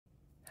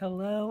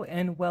Hello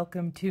and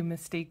welcome to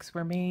Mistakes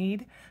Were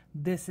Made.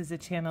 This is a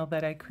channel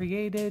that I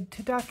created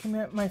to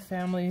document my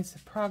family's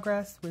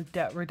progress with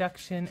debt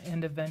reduction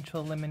and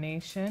eventual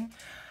elimination.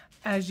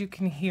 As you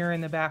can hear in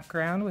the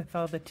background with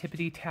all the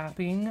tippity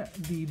tapping,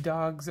 the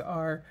dogs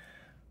are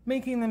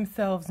making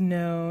themselves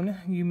known.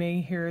 You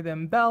may hear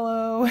them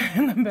bellow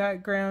in the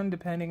background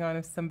depending on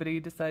if somebody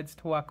decides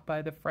to walk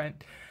by the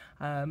front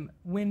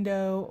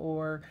window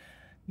or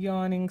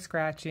yawning,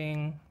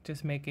 scratching,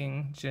 just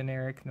making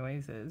generic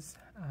noises.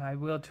 I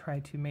will try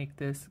to make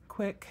this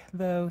quick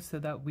though so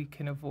that we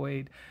can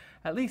avoid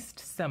at least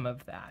some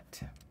of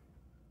that.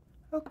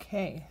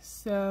 Okay,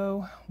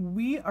 so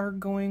we are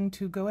going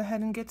to go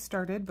ahead and get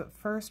started, but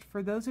first,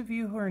 for those of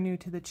you who are new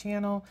to the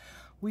channel,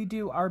 we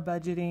do our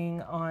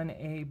budgeting on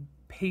a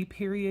pay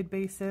period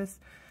basis,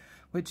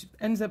 which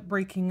ends up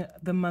breaking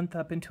the month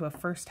up into a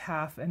first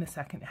half and a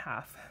second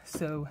half.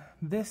 So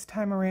this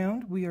time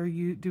around, we are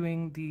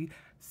doing the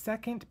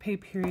second pay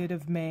period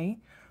of May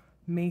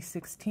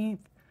 16th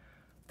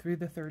through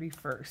the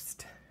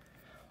 31st.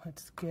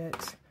 Let's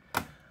get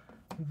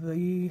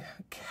the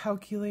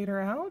calculator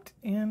out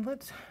and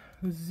let's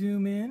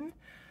zoom in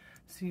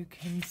so you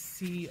can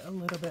see a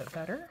little bit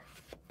better.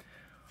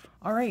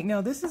 All right,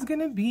 now this is going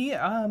to be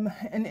an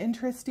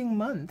interesting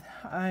month.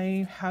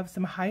 I have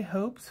some high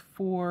hopes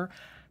for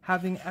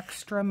having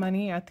extra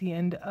money at the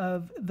end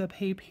of the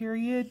pay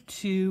period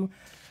to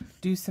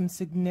do some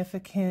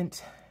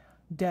significant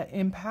debt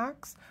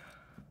impacts.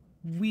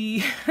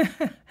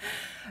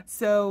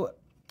 So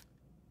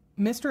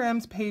Mr.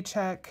 M's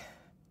paycheck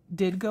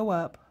did go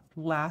up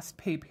last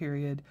pay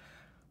period.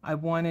 I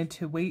wanted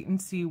to wait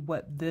and see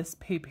what this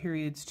pay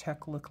period's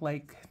check looked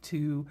like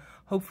to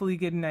hopefully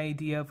get an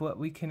idea of what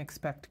we can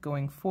expect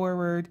going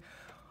forward.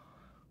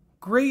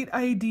 Great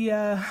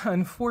idea.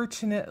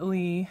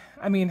 Unfortunately,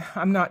 I mean,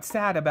 I'm not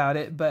sad about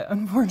it, but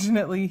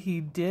unfortunately he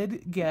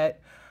did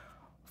get,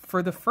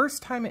 for the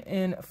first time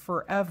in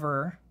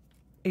forever,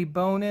 a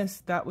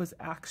bonus that was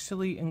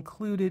actually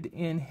included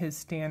in his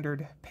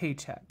standard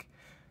paycheck.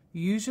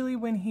 Usually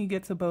when he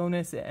gets a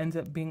bonus, it ends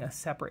up being a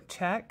separate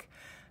check.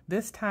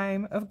 This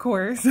time, of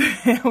course,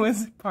 it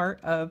was part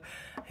of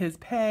his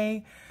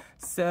pay.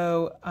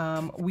 So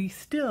we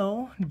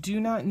still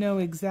do not know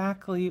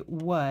exactly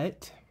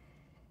what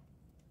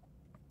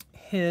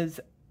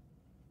his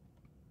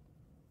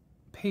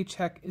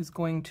paycheck is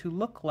going to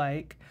look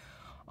like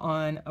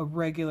on a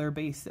regular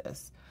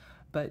basis.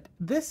 But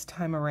this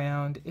time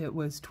around, it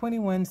was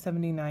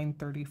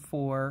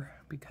 $21.7934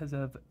 because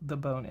of the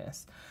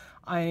bonus.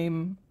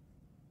 I'm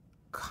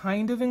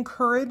kind of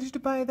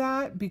encouraged by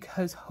that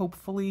because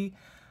hopefully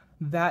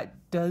that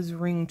does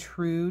ring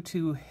true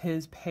to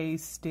his pay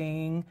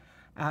staying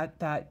at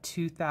that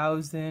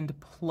 2,000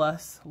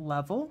 plus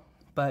level,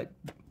 but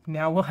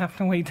now we'll have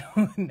to wait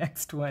till the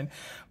next one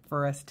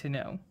for us to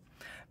know.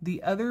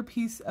 The other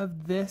piece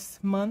of this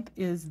month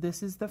is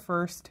this is the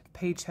first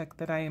paycheck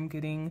that I am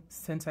getting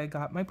since I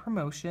got my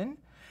promotion,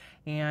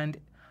 and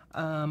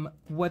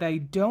what I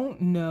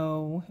don't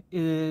know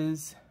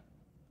is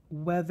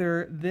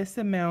whether this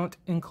amount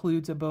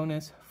includes a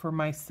bonus for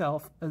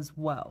myself as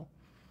well.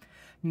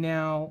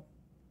 Now,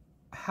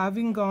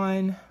 having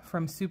gone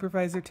from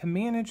supervisor to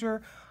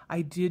manager,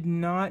 I did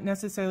not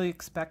necessarily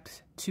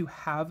expect to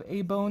have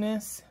a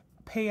bonus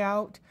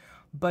payout,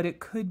 but it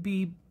could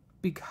be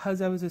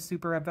because I was a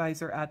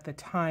supervisor at the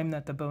time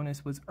that the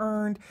bonus was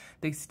earned,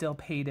 they still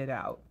paid it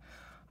out.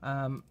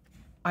 I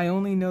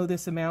only know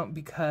this amount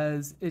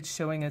because it's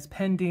showing as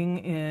pending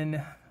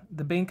in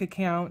the bank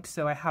account,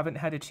 so I haven't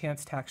had a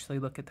chance to actually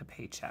look at the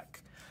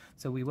paycheck.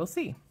 So we will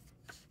see.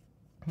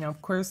 Now,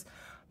 of course,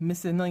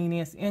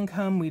 miscellaneous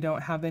income, we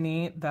don't have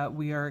any that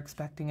we are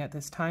expecting at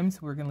this time, so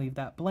we're going to leave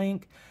that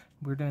blank.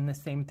 We're doing the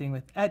same thing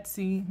with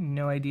Etsy.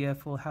 No idea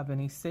if we'll have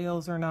any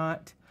sales or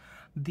not.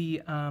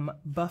 The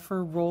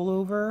buffer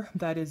rollover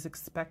that is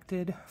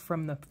expected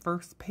from the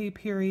first pay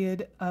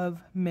period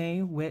of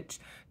May, which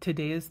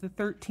today is the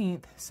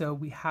 13th, so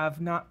we have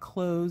not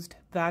closed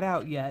that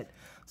out yet.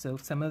 So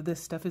some of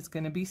this stuff is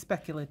going to be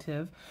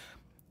speculative.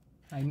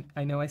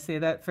 I know I say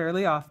that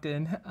fairly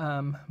often,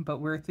 but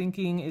we're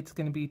thinking it's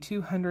going to be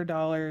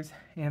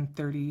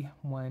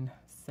 $200.31.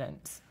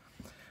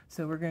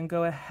 So we're going to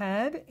go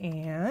ahead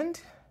and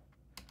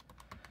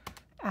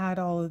add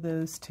all of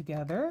those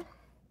together.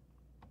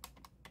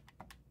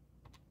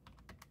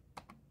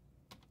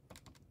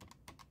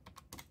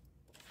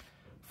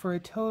 For a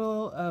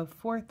total of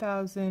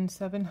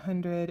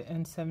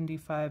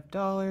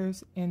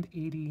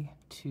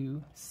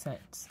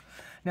 $4,775.82.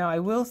 Now, I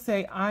will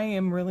say I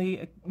am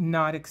really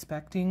not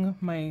expecting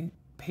my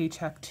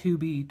paycheck to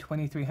be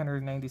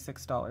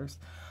 $2,396.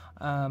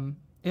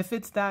 If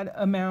it's that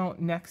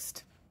amount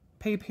next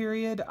pay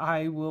period,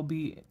 I will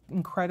be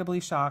incredibly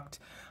shocked,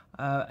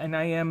 and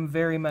I am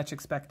very much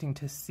expecting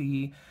to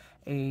see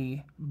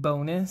a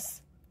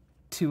bonus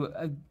to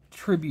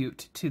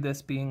attribute to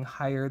this being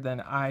higher than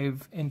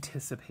I've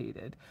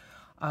anticipated.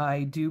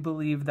 I do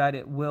believe that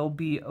it will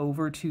be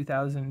over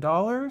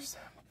 $2,000,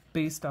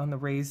 based on the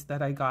raise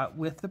that I got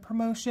with the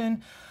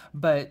promotion,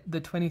 but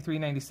the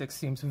 $23.96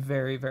 seems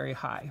very, very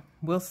high.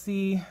 We'll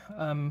see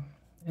in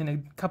a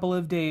couple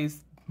of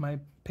days. My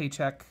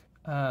paycheck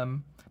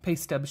pay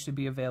stub should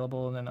be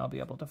available, and then I'll be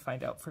able to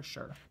find out for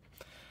sure.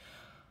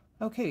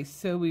 Okay,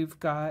 so we've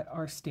got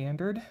our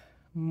standard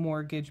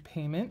mortgage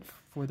payment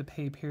for the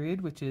pay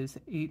period, which is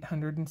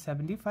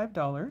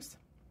 $875.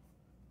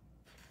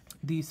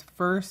 These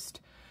first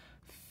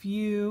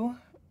few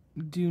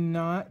do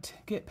not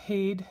get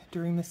paid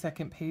during the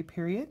second pay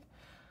period,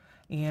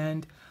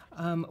 and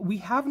we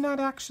have not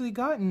actually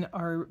gotten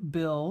our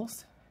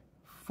bills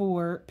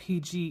for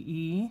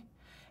PGE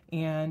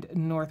and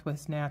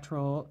Northwest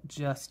Natural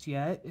just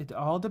yet. It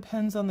all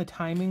depends on the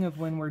timing of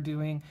when we're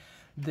doing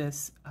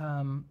this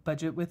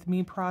budget with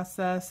me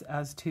process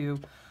as to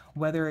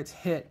whether it's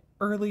hit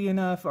early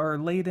enough or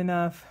late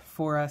enough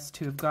for us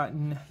to have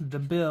gotten the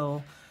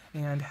bill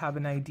and have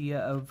an idea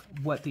of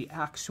what the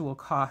actual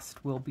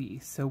cost will be.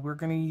 So we're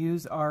going to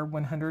use our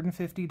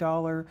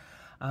 $150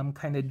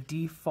 kind of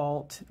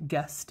default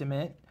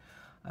guesstimate.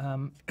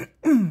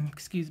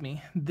 Excuse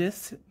me.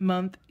 This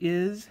month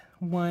is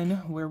one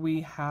where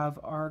we have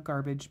our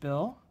garbage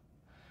bill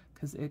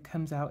because it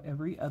comes out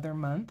every other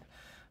month.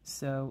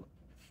 So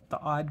the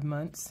odd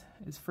months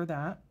is for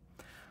that.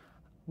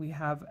 We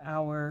have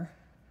our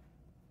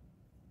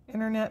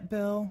internet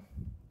bill,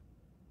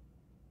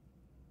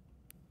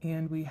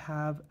 and we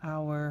have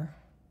our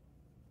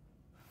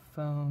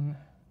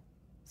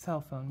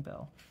cell phone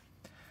bill.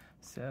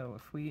 So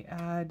if we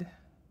add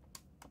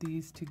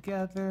these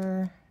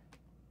together,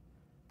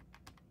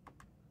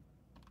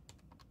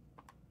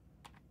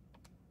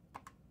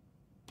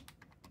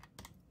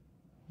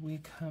 we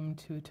come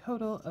to a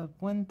total of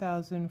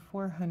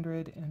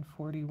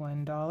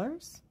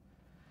 $1,441.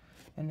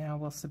 And now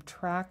we'll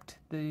subtract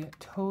the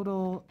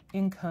total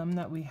income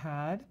that we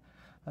had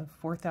of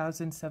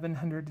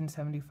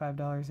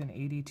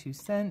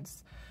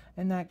 $4,775.82,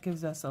 and that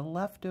gives us a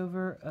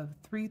leftover of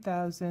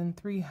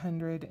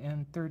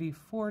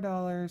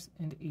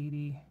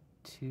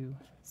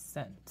 $3,334.82.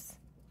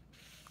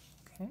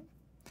 Okay,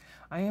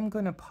 I am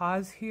going to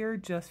pause here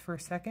just for a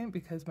second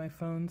because my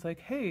phone's like,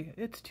 hey,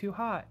 it's too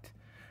hot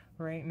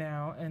right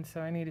now, and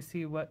so I need to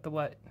see what.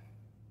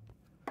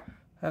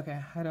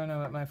 Okay, I don't know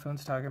what my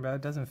phone's talking about.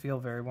 It doesn't feel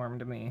very warm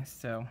to me,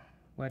 so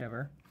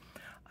whatever.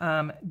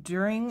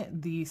 During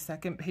the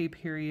second pay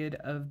period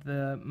of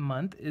the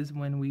month is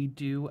when we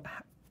do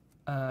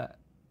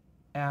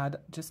add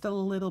just a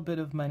little bit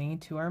of money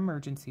to our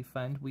emergency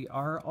fund. We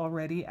are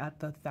already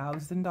at the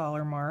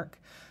 $1,000 mark,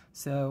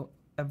 so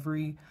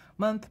every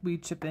month we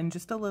chip in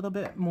just a little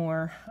bit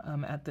more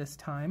at this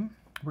time.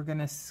 We're going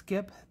to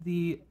skip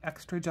the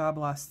extra job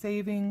loss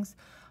savings.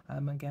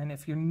 Again,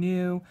 if you're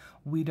new,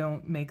 we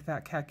don't make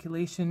that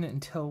calculation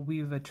until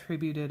we've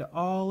attributed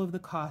all of the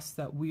costs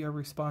that we are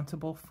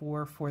responsible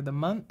for the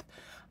month.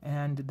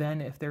 And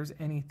then if there's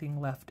anything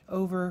left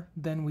over,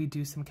 then we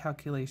do some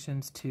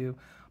calculations to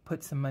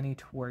put some money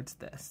towards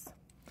this.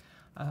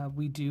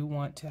 We do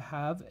want to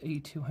have a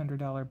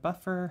 $200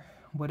 buffer.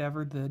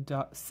 Whatever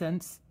the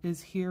cents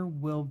is here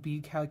will be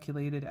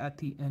calculated at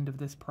the end of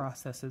this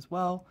process as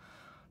well.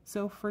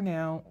 So for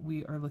now,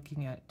 we are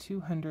looking at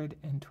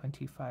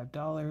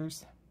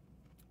 $225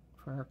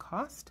 for our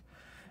cost,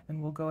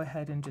 and we'll go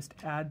ahead and just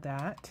add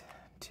that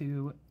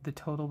to the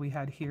total we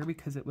had here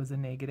because it was a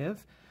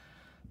negative.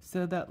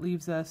 So that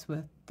leaves us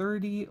with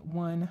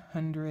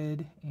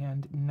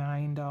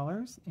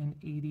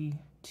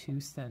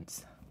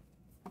 $3,109.82.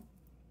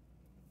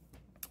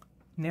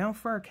 Now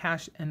for our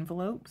cash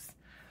envelopes,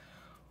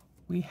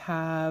 we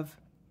have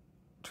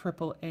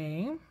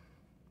AAA.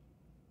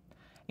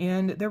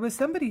 And there was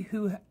somebody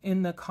who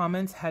in the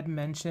comments had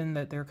mentioned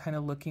that they're kind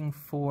of looking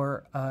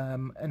for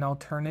an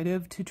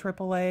alternative to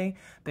AAA.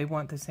 They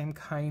want the same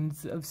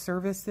kinds of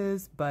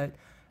services, but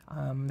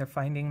they're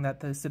finding that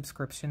the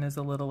subscription is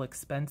a little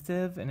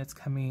expensive and it's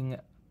coming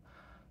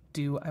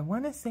due, I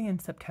want to say in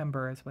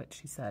September is what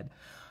she said.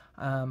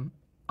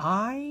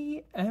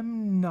 I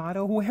am not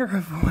aware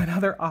of what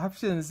other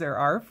options there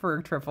are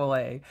for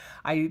AAA.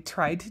 I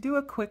tried to do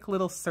a quick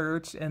little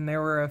search and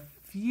there were a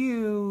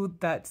few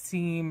that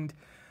seemed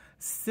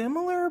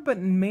similar, but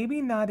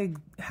maybe not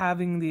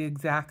having the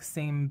exact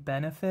same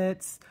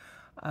benefits.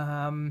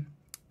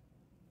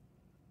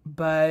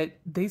 But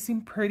they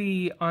seem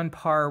pretty on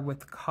par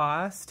with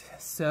cost.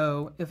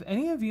 So if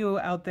any of you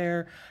out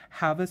there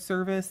have a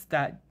service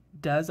that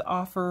does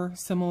offer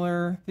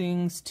similar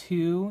things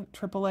to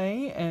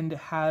AAA and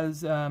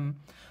has a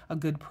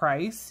good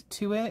price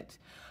to it,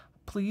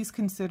 please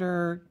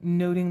consider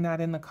noting that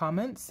in the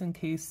comments in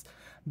case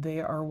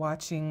they are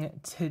watching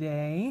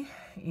today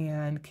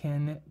and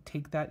can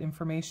take that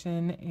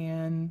information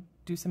and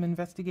do some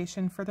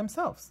investigation for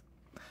themselves.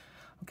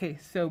 Okay,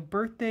 so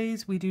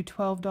birthdays, we do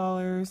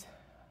 $12.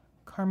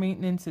 Car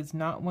maintenance is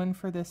not one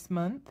for this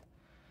month.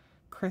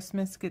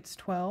 Christmas gets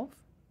 $12.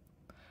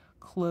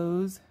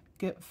 Clothes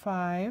get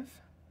 $5.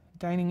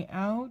 Dining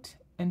out,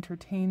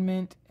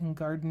 entertainment, and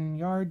garden and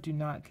yard do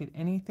not get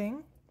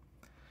anything.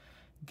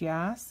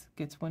 Gas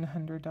gets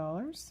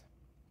 $100.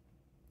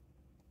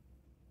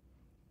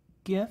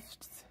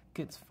 Gifts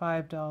gets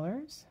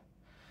 $5.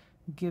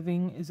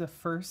 Giving is a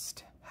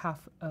first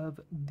half of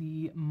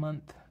the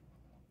month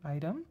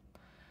item.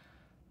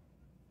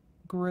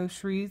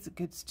 Groceries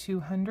gets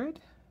 $200.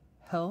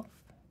 Health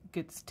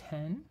gets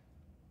 $10.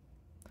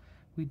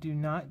 We do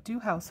not do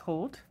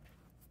household.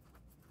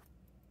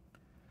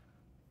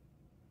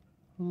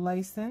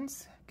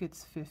 License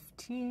gets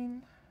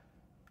 $15.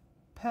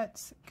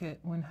 Pets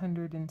get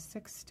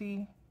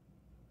 $160.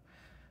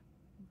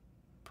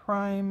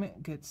 Prime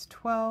gets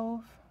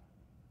 $12.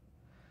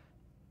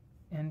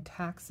 And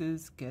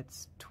taxes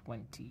gets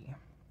 $20.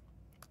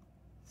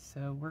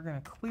 So we're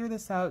going to clear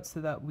this out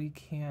so that we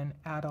can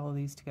add all of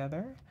these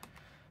together.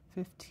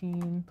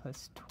 15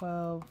 plus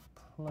 12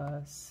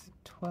 plus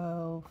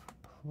 12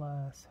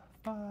 plus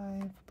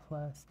 5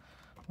 plus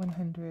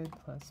 100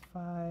 plus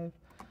 5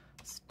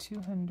 is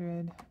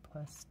 200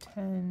 plus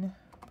 10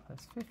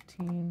 plus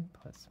 15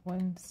 plus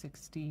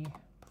 160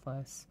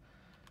 plus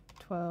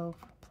 12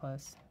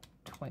 plus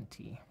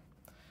 20.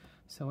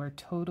 So our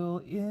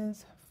total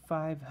is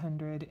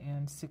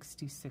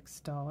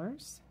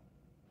 $566.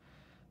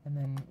 And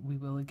then we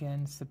will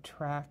again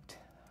subtract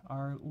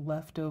our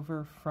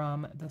leftover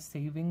from the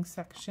savings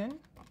section,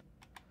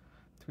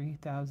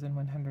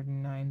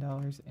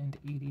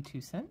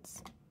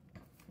 $3,109.82.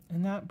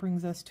 And that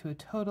brings us to a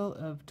total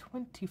of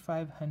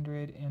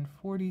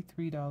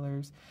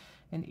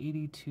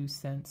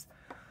 $2,543.82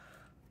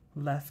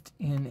 left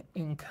in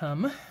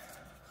income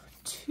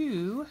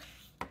to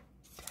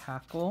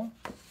tackle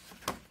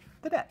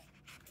the debt.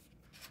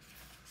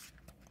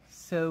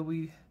 So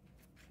we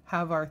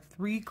have our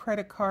 3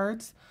 credit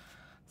cards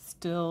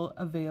still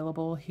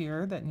available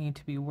here that need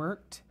to be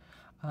worked.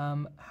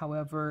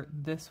 However,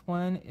 this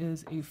one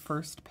is a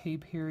first pay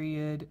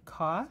period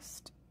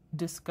cost.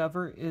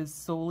 Discover is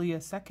solely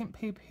a second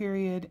pay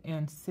period,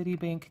 and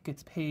Citibank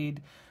gets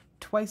paid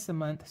twice a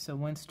month, so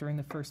once during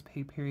the first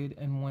pay period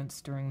and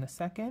once during the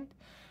second.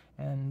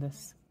 And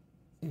this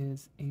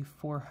is a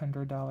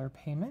 $400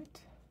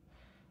 payment.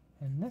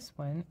 And this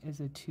one is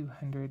a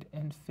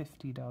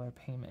 $250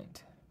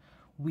 payment.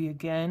 We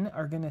again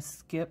are going to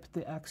skip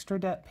the extra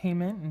debt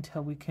payment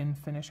until we can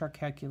finish our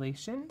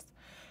calculations.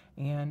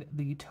 And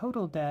the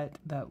total debt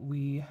that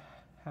we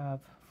have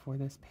for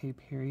this pay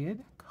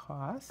period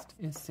cost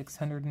is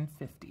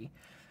 $650.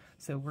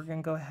 So we're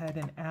going to go ahead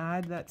and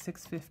add that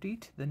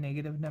 $650 to the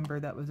negative number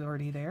that was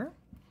already there.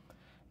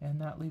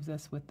 And that leaves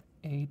us with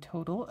a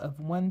total of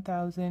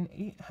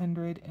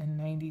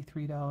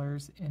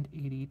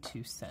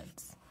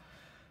 $1,893.82.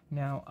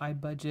 Now I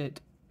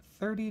budget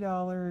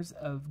 $30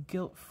 of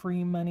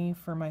guilt-free money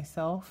for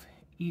myself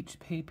each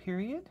pay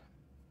period.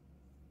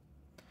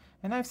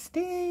 And I've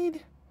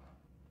stayed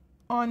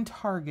on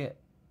target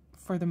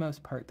for the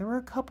most part. There were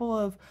a couple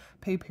of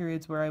pay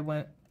periods where I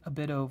went a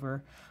bit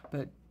over,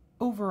 but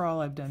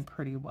overall I've done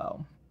pretty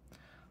well.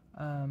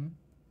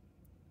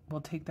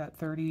 We'll take that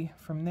 30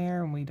 from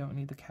there, and we don't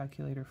need the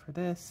calculator for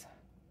this.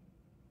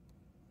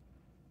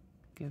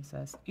 Gives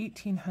us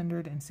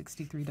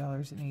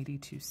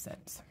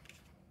 $1,863.82.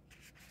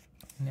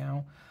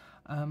 Now,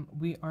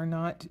 we are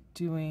not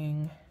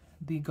doing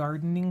the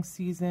gardening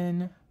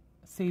season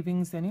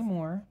savings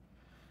anymore.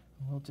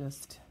 We'll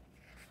just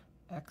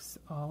X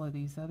all of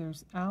these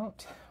others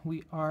out.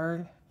 We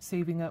are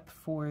saving up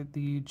for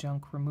the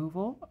junk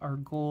removal. Our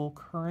goal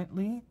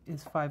currently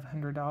is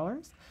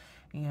 $500,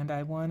 and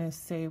I want to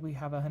say we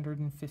have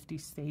 $150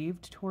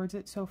 saved towards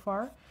it so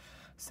far.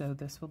 So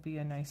this will be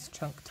a nice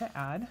chunk to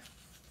add.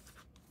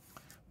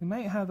 We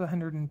might have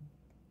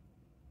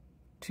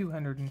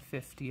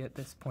 250 at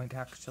this point,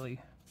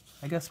 actually.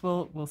 I guess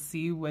we'll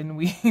see when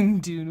we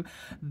do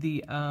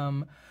the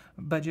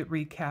budget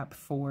recap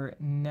for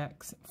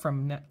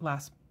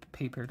last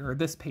pay period, or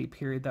this pay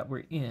period that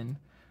we're in,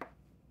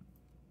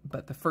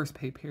 but the first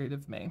pay period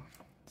of May.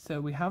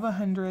 So we have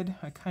 100.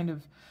 I kind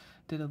of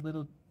did a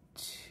little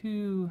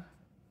too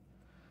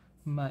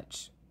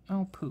much.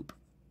 Oh, poop.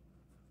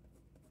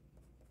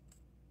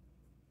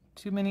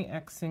 Too many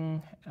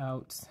Xing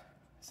outs.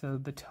 So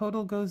the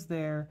total goes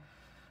there.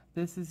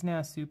 This is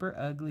now super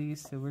ugly,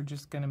 so we're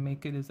just going to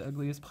make it as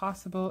ugly as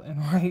possible, and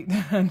right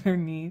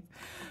underneath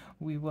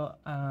we will,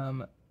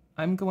 I'm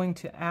going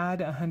to add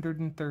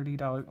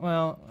 $130.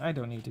 Well, I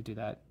don't need to do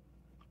that.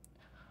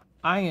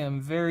 I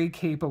am very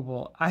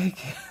capable. I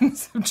can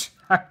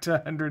subtract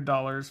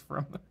 $100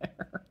 from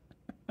there.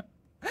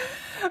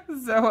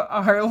 So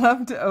our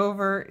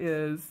leftover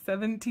is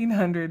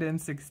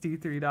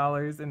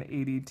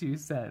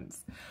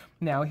 $1,763.82.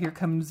 Now here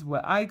comes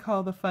what I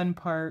call the fun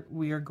part.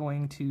 We are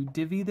going to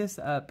divvy this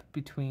up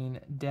between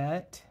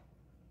debt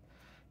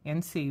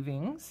and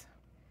savings.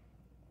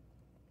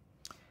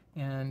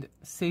 And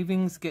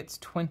savings gets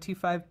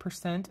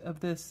 25%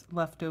 of this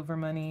leftover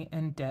money,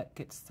 and debt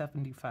gets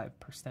 75%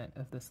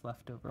 of this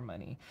leftover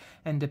money.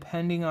 And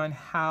depending on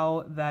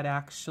how that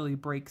actually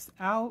breaks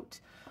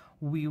out,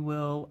 we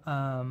will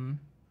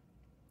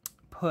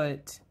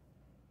put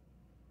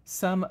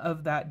some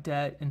of that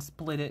debt and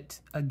split it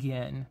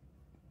again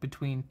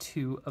between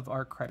two of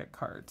our credit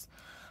cards.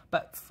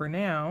 But for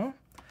now,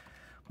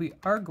 we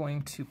are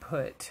going to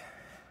put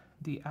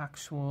the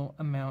actual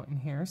amount in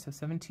here. So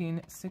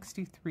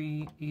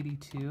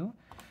 $1763.82,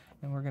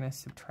 and we're going to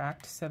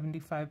subtract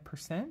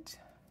 75%.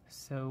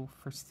 So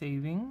for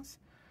savings,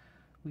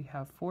 we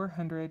have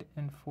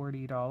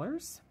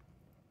 $440.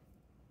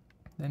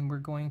 Then we're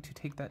going to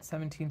take that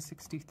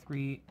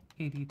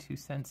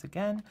 $1763.82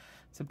 again,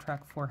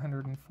 subtract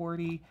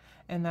 440,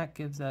 and that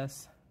gives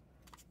us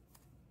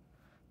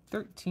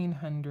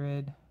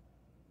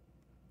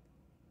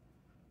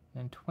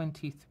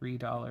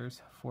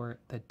 $1,323 for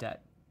the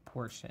debt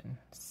portion.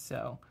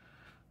 So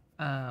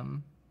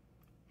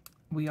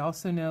we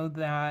also know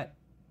that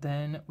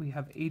then we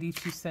have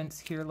 82 cents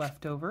here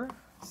left over.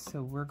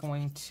 So we're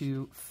going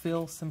to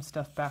fill some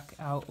stuff back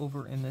out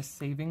over in this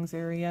savings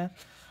area.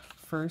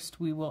 First,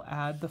 we will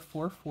add the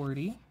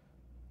 440.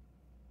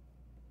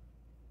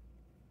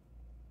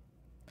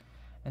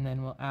 And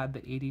then we'll add the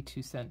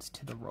 82 cents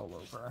to the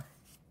rollover.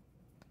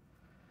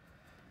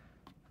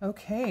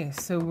 Okay,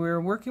 so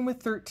we're working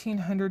with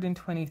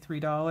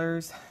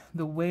 $1,323.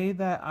 The way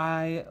that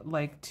I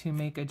like to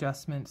make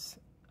adjustments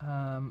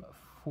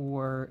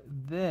for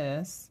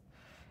this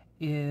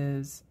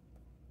is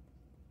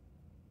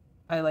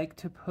I like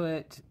to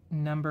put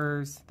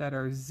numbers that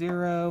are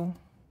 0,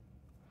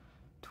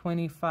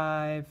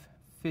 25,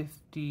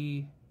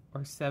 50,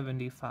 or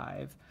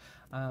 75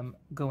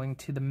 going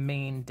to the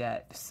main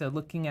debt. So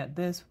looking at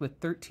this with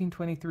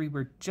 1323,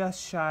 we're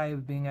just shy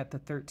of being at the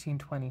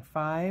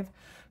 1325.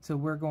 So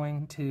we're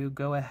going to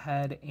go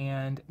ahead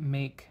and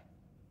make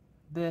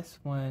this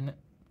one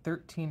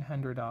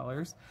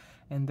 $1,300,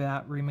 and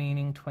that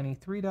remaining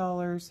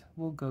 $23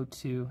 will go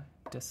to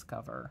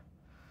Discover.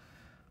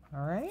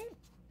 All right,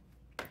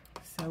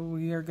 so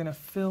we are going to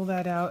fill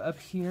that out up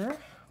here.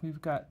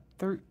 We've got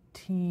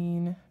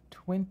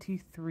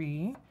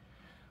 1323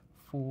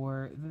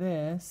 for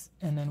this,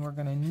 and then we're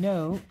going to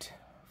note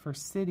for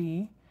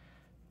City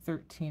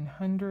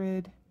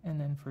 1,300, and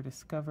then for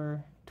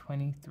Discover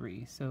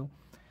 23. So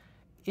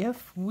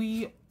if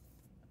we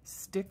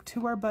stick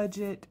to our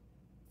budget,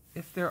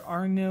 if there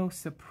are no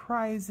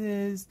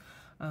surprises,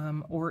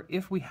 or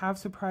if we have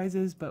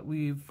surprises but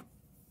we've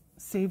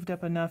saved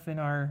up enough in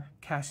our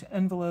cash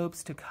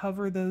envelopes to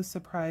cover those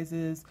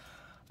surprises,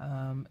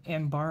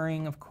 and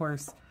barring, of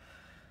course,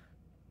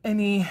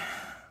 any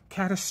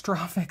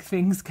catastrophic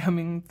things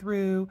coming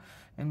through,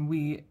 and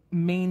we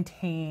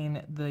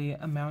maintain the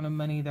amount of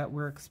money that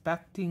we're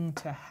expecting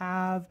to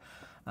have,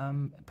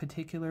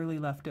 particularly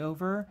left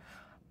over.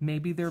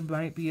 Maybe there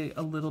might be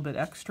a little bit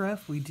extra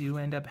if we do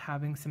end up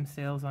having some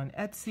sales on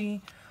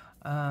Etsy.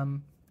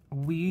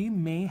 We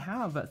may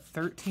have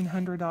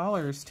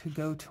 $1,300 to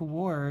go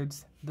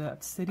towards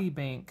that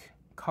Citibank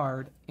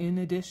card in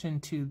addition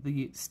to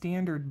the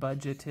standard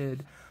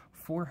budgeted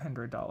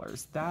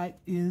 $400. That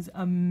is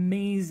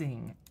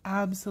amazing,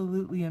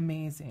 absolutely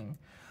amazing.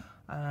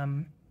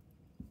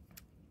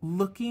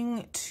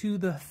 Looking to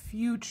the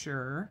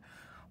future,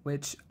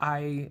 which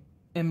I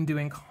am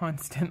doing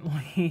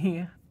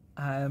constantly,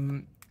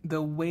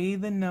 the way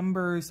the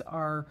numbers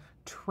are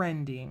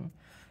trending,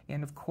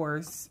 and of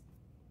course,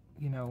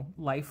 you know,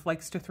 life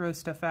likes to throw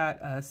stuff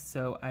at us,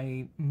 so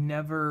I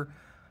never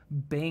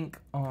bank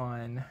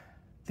on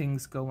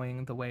things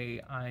going the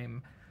way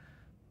I'm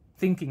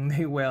thinking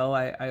they will.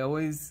 I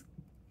always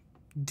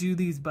do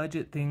these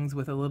budget things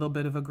with a little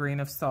bit of a grain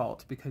of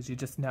salt because you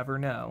just never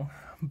know.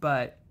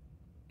 But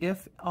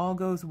if all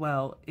goes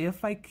well,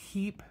 if I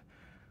keep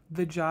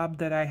the job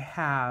that I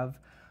have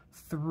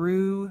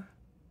through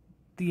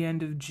the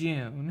end of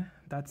June,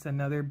 that's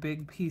another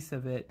big piece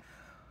of it,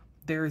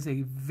 there is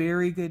a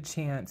very good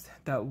chance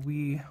that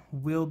we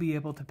will be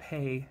able to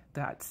pay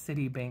that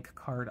Citibank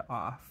card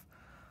off.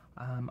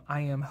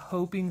 I am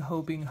hoping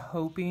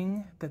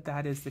that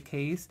that is the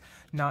case,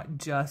 not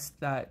just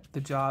that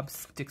the job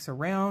sticks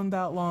around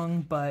that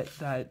long, but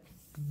that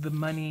the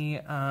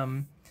money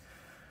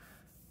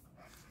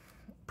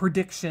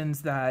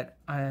predictions that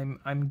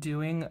I'm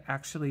doing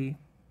actually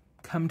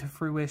come to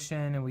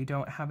fruition, and we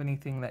don't have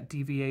anything that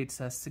deviates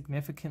us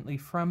significantly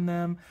from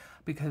them,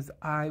 because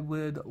I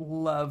would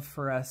love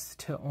for us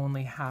to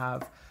only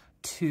have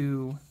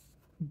 2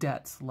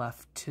 debts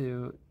left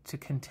to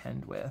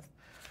contend with.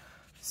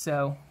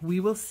 So we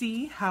will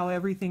see how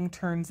everything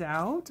turns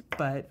out,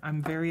 but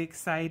I'm very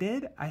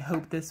excited. I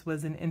hope this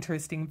was an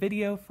interesting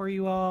video for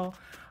you all.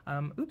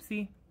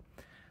 Oopsie,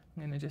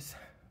 I'm gonna just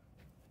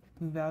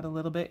move out a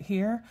little bit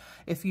here.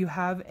 If you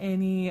have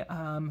any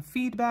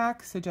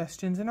feedback,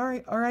 suggestions, and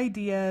or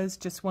ideas,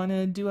 just want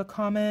to do a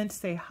comment,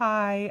 say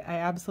hi. I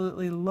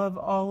absolutely love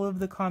all of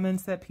the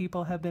comments that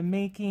people have been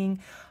making.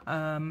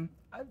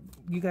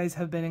 You guys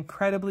have been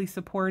incredibly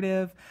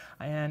supportive,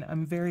 and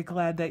I'm very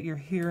glad that you're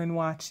here and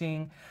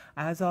watching.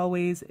 As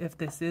always, if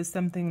this is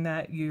something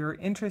that you're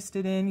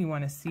interested in, you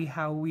want to see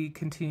how we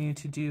continue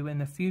to do in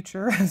the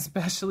future,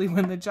 especially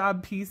when the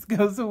job piece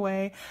goes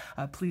away,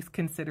 please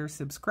consider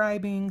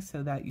subscribing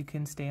so that you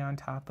can stay on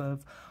top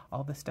of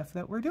all the stuff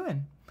that we're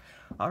doing.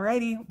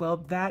 Alrighty, well,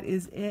 that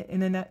is it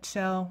in a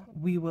nutshell.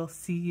 We will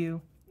see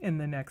you in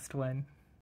the next one.